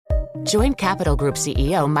Join Capital Group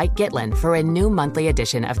CEO Mike Gitlin for a new monthly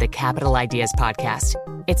edition of the Capital Ideas Podcast.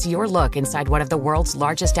 It's your look inside one of the world's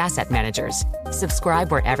largest asset managers.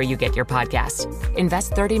 Subscribe wherever you get your podcasts.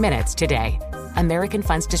 Invest 30 minutes today. American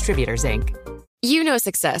Funds Distributors, Inc. You know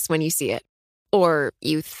success when you see it. Or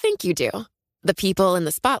you think you do. The people in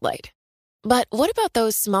the spotlight. But what about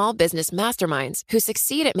those small business masterminds who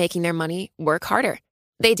succeed at making their money work harder?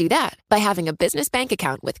 They do that by having a business bank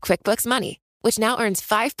account with QuickBooks Money, which now earns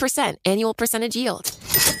 5% annual percentage yield.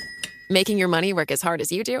 Making your money work as hard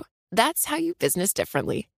as you do? That's how you business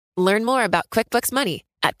differently. Learn more about QuickBooks Money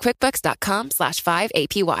at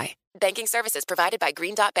quickbooks.com/5APY. Banking services provided by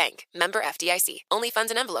Green Dot Bank. Member FDIC. Only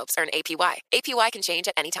funds and envelopes earn APY. APY can change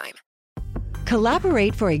at any time.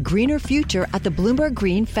 Collaborate for a greener future at the Bloomberg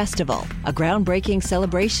Green Festival, a groundbreaking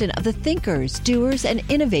celebration of the thinkers, doers, and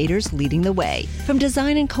innovators leading the way. From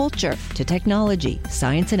design and culture to technology,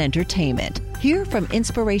 science, and entertainment. Hear from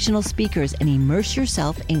inspirational speakers and immerse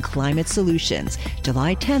yourself in climate solutions.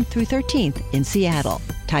 July 10th through 13th in Seattle.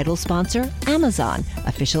 Title sponsor, Amazon.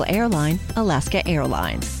 Official airline, Alaska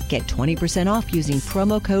Airlines. Get 20% off using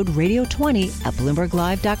promo code Radio20 at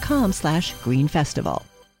BloombergLive.com/Green Festival.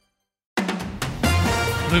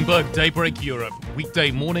 Bloomberg Daybreak Europe, weekday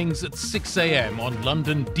mornings at 6 a.m. on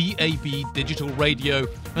London DAB digital radio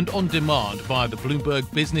and on demand via the Bloomberg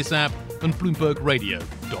Business app and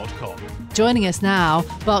BloombergRadio.com. Joining us now,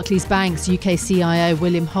 Barclays Bank's UK CIO,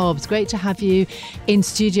 William Hobbs. Great to have you in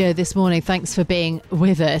studio this morning. Thanks for being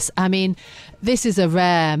with us. I mean, this is a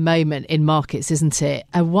rare moment in markets, isn't it?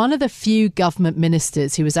 One of the few government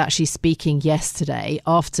ministers who was actually speaking yesterday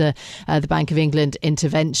after the Bank of England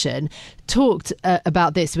intervention talked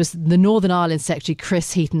about this was the Northern Ireland Secretary,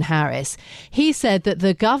 Chris Heaton-Harris. He said that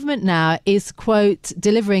the government now is, quote,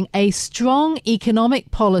 delivering a strong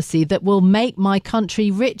economic policy that will make my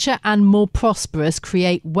country richer and more prosperous,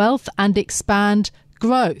 create wealth and expand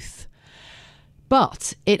growth.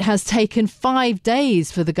 But it has taken 5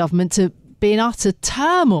 days for the government to be in utter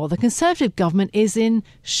turmoil. The Conservative government is in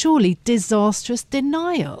surely disastrous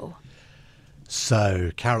denial.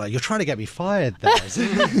 So, Caroline, you're trying to get me fired there, isn't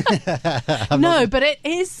it? No, but it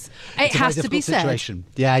is. It has to be situation.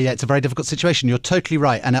 Said. Yeah, it's a very difficult situation. You're totally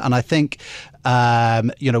right. And I think,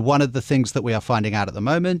 one of the things that we are finding out at the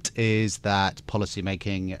moment is that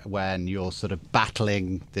policymaking, when you're sort of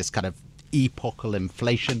battling this kind of epochal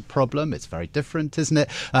inflation problem, it's very different, isn't it?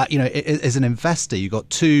 As an investor, you've got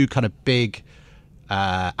two kind of big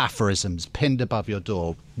aphorisms pinned above your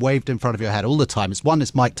door, waved in front of your head all the time. One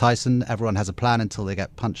is Mike Tyson, everyone has a plan until they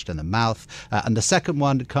get punched in the mouth. And the second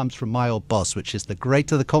one comes from my old boss, which is the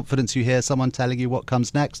greater the confidence you hear someone telling you what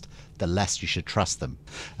comes next, the less you should trust them.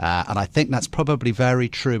 And I think that's probably very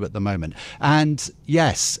true at the moment. And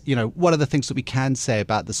yes, one of the things that we can say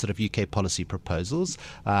about the sort of UK policy proposals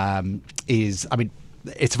is,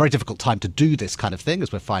 it's a very difficult time to do this kind of thing,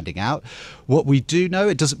 as we're finding out. What we do know,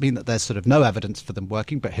 it doesn't mean that there's sort of no evidence for them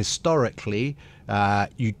working, but historically,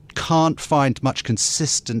 you can't find much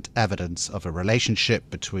consistent evidence of a relationship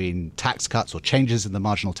between tax cuts or changes in the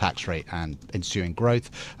marginal tax rate and ensuing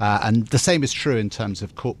growth. And the same is true in terms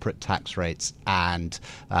of corporate tax rates and,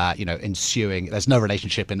 ensuing. There's no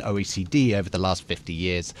relationship in OECD over the last 50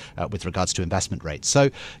 years with regards to investment rates. So,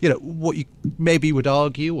 what you maybe would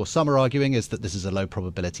argue, or some are arguing, is that this is a low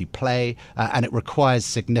probability play and it requires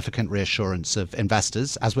significant reassurance of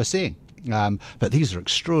investors, as we're seeing. But these are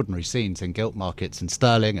extraordinary scenes in gilt markets and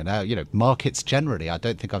sterling and, markets generally. I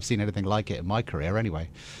don't think I've seen anything like it in my career anyway.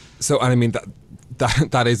 So, and I mean,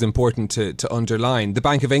 that is important to underline. The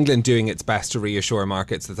Bank of England doing its best to reassure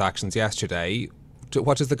markets with actions yesterday.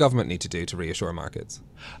 What does the government need to do to reassure markets?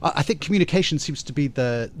 I think communication seems to be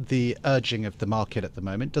the urging of the market at the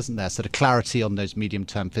moment, doesn't there? Sort of clarity on those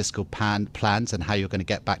medium-term fiscal plans and how you're going to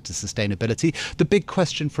get back to sustainability. The big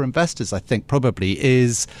question for investors, I think, probably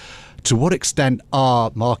is, to what extent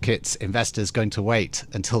are markets, investors going to wait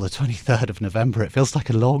until the 23rd of November? It feels like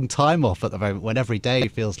a long time off at the moment, when every day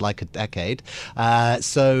feels like a decade.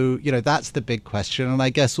 So, that's the big question. And I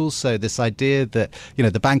guess also this idea that,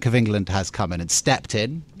 the Bank of England has come in and stepped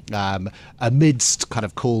in amidst kind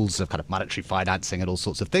of calls of kind of monetary financing and all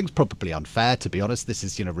sorts of things. Probably unfair, to be honest. This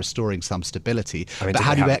is, restoring some stability. I mean,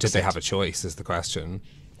 but did they have a choice is the question.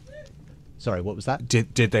 Sorry, what was that?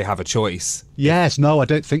 Did they have a choice? Yes, no, I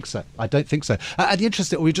don't think so. And the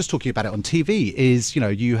interesting, we were just talking about it on TV, is,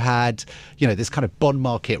 you had, this kind of bond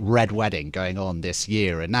market red wedding going on this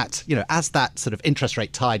year. And that, as that sort of interest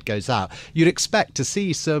rate tide goes out, you'd expect to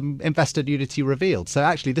see some investor nudity revealed. So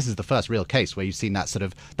actually, this is the first real case where you've seen that sort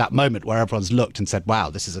of, that moment where everyone's looked and said, wow,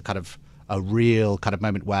 this is a kind of a real kind of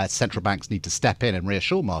moment where central banks need to step in and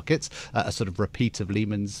reassure markets, a sort of repeat of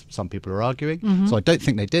Lehman's, some people are arguing. So I don't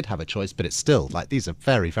think they did have a choice, but it's still like these are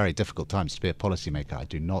very, very difficult times to be a policymaker. I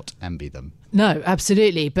do not envy them. No,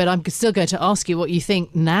 absolutely. But I'm still going to ask you what you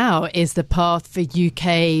think now is the path for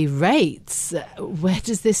UK rates. Where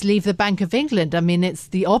does this leave the Bank of England? I mean, it's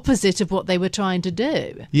the opposite of what they were trying to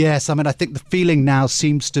do. Yes, I mean, I think the feeling now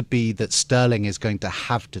seems to be that sterling is going to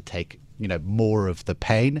have to take more of the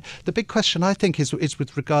pain. The big question, I think, is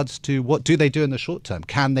with regards to what do they do in the short term?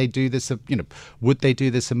 Can they do this, would they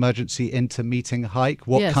do this emergency intermeeting hike?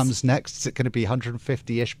 What comes next? Is it going to be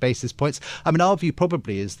 150-ish basis points? I mean, our view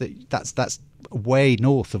probably is that that's way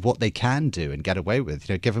north of what they can do and get away with,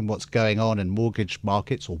 given what's going on in mortgage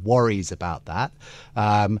markets or worries about that.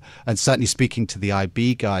 And certainly speaking to the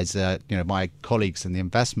IB guys, my colleagues in the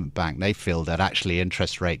investment bank, they feel that actually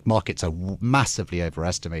interest rate markets are massively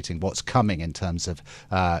overestimating what's coming in terms of,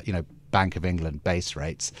 Bank of England base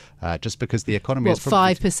rates, just because the economy is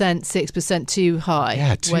probably 5%, 6% too high.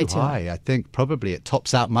 Yeah, too high. I think probably it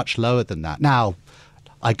tops out much lower than that. Now,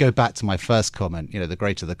 I go back to my first comment, the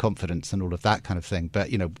greater the confidence and all of that kind of thing. But,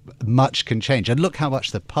 much can change. And look how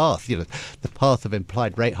much the path of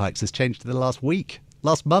implied rate hikes has changed in the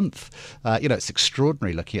last month. It's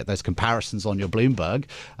extraordinary looking at those comparisons on your Bloomberg.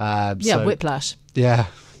 Whiplash. Yeah.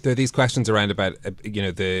 There are these questions around about,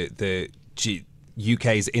 the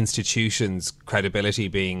UK's institutions' credibility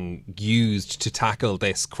being used to tackle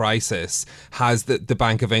this crisis. Has the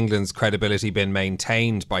Bank of England's credibility been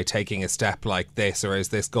maintained by taking a step like this, or is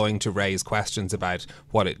this going to raise questions about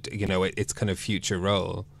what its kind of future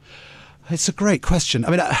role? It's a great question. I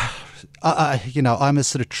mean, I'm a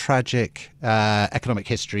sort of tragic economic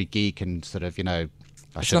history geek and sort of,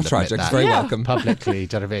 it's not tragic. It's very welcome. Publicly,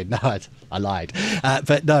 do you know what I mean? No, I lied.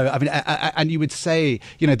 But no, I mean, and you would say,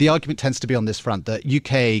 the argument tends to be on this front that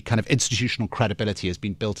UK kind of institutional credibility has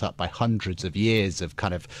been built up by hundreds of years of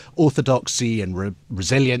kind of orthodoxy and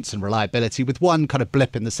resilience and reliability, with one kind of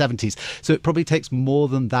blip in the 70s. So it probably takes more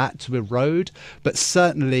than that to erode. But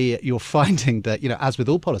certainly you're finding that, as with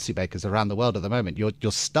all policymakers around the world at the moment,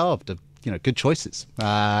 you're starved of, good choices.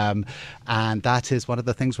 And that is one of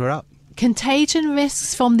the things we're up. Contagion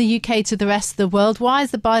risks from the UK to the rest of the world. Why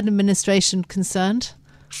is the Biden administration concerned?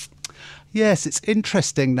 Yes, it's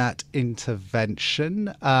interesting, that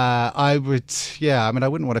intervention. I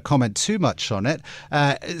wouldn't want to comment too much on it.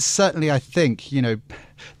 Certainly, I think, the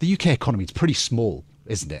UK economy is pretty small,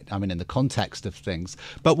 isn't it? I mean, in the context of things.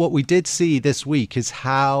 But what we did see this week is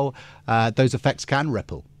how those effects can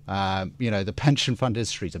ripple. The pension fund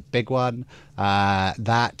industry is a big one.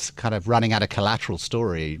 That kind of running out of collateral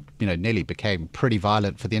story, nearly became pretty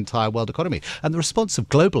violent for the entire world economy. And the response of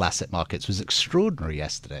global asset markets was extraordinary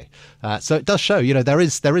yesterday. So it does show, there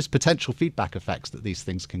is potential feedback effects that these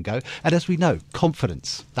things can go. And as we know,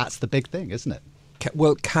 confidence, that's the big thing, isn't it?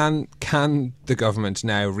 Well, can the government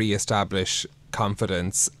now re-establish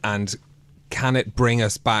confidence, and can it bring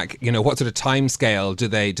us back? What sort of timescale do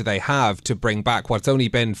they have to bring back what's only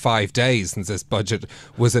been 5 days since this budget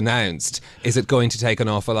was announced? Is it going to take an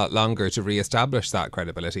awful lot longer to re-establish that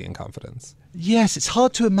credibility and confidence? Yes, it's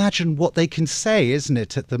hard to imagine what they can say, isn't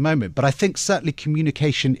it, at the moment? But I think certainly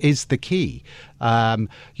communication is the key.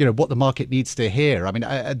 What the market needs to hear. I mean,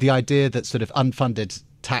 the idea that sort of unfunded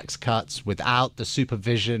tax cuts without the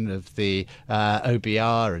supervision of the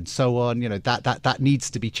OBR and so on, that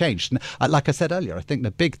needs to be changed. And like I said earlier, I think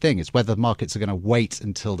the big thing is whether the markets are going to wait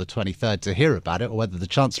until the 23rd to hear about it, or whether the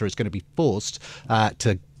Chancellor is going to be forced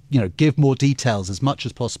to give more details as much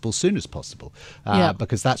as possible, soon as possible,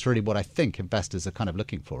 because that's really what I think investors are kind of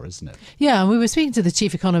looking for, isn't it? Yeah, and we were speaking to the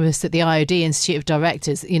chief economist at the IOD Institute of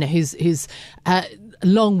Directors, who's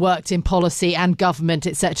long worked in policy and government,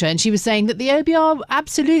 etc. And she was saying that the OBR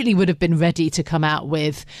absolutely would have been ready to come out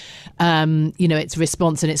with, its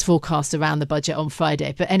response and its forecast around the budget on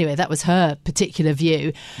Friday. But anyway, that was her particular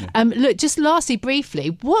view. Yeah. Look, just lastly,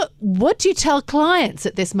 briefly, what do you tell clients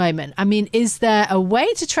at this moment? I mean, is there a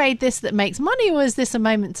way to trade this that makes money, or is this a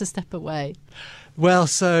moment to step away? Well,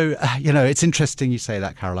 so, it's interesting you say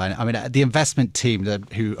that, Caroline. I mean, the investment team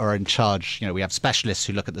who are in charge, we have specialists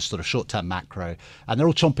who look at the sort of short-term macro, and they're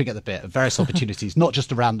all chomping at the bit of various opportunities, not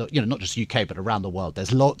just around not just UK, but around the world.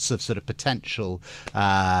 There's lots of sort of potential,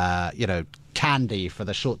 candy for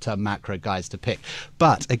the short-term macro guys to pick.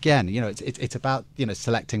 But again, it's about,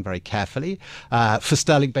 selecting very carefully. For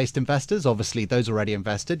sterling-based investors, obviously, those already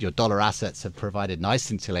invested, your dollar assets have provided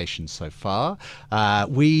nice insulation so far.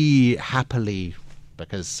 We happily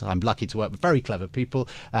because I'm lucky to work with very clever people.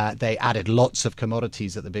 They added lots of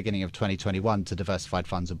commodities at the beginning of 2021 to diversified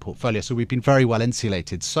funds and portfolios. So we've been very well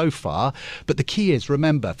insulated so far. But the key is,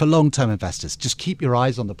 remember, for long-term investors, just keep your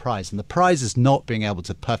eyes on the prize. And the prize is not being able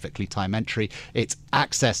to perfectly time entry. It's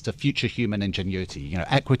access to future human ingenuity.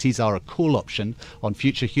 Equities are a call option on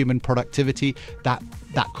future human productivity. That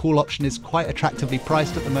call option is quite attractively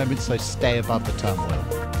priced at the moment, so stay above the turmoil.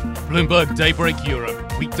 Bloomberg Daybreak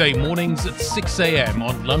Europe, weekday mornings at 6 a.m.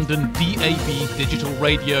 on London DAB digital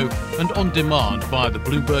radio and on demand via the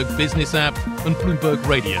Bloomberg Business app and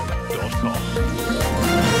BloombergRadio.com.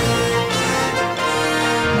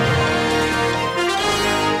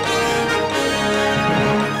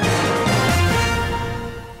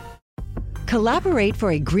 Collaborate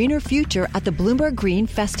for a greener future at the Bloomberg Green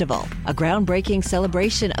Festival, a groundbreaking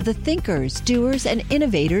celebration of the thinkers, doers, and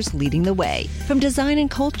innovators leading the way. From design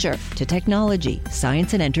and culture to technology,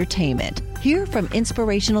 science, and entertainment. Hear from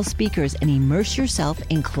inspirational speakers and immerse yourself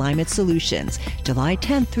in climate solutions. July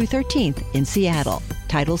 10th through 13th in Seattle.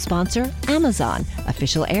 Title sponsor, Amazon.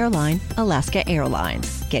 Official airline, Alaska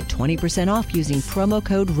Airlines. Get 20% off using promo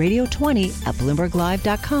code radio20 at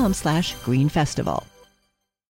BloombergLive.com/Green Festival.